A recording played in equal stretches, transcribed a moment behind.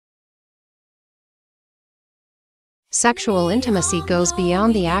Sexual intimacy goes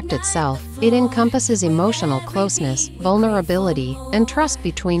beyond the act itself. It encompasses emotional closeness, vulnerability, and trust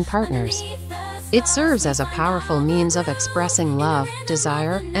between partners. It serves as a powerful means of expressing love,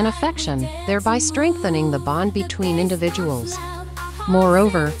 desire, and affection, thereby strengthening the bond between individuals.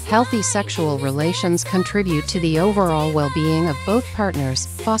 Moreover, healthy sexual relations contribute to the overall well-being of both partners,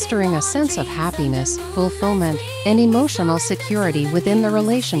 fostering a sense of happiness, fulfillment, and emotional security within the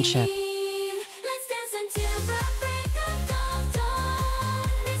relationship.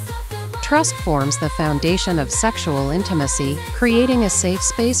 Trust forms the foundation of sexual intimacy, creating a safe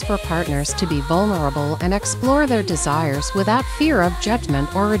space for partners to be vulnerable and explore their desires without fear of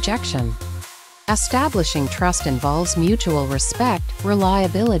judgment or rejection. Establishing trust involves mutual respect,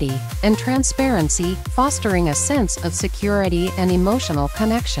 reliability, and transparency, fostering a sense of security and emotional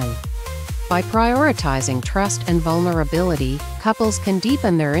connection. By prioritizing trust and vulnerability, couples can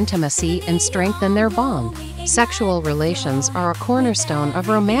deepen their intimacy and strengthen their bond. Sexual relations are a cornerstone of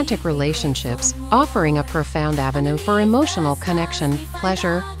romantic relationships, offering a profound avenue for emotional connection,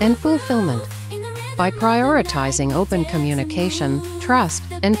 pleasure, and fulfillment. By prioritizing open communication, trust,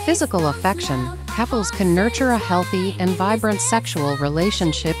 and physical affection, couples can nurture a healthy and vibrant sexual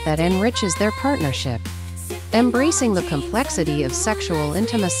relationship that enriches their partnership. Embracing the complexity of sexual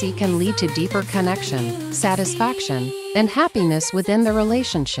intimacy can lead to deeper connection, satisfaction, and happiness within the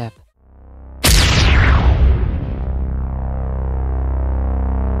relationship.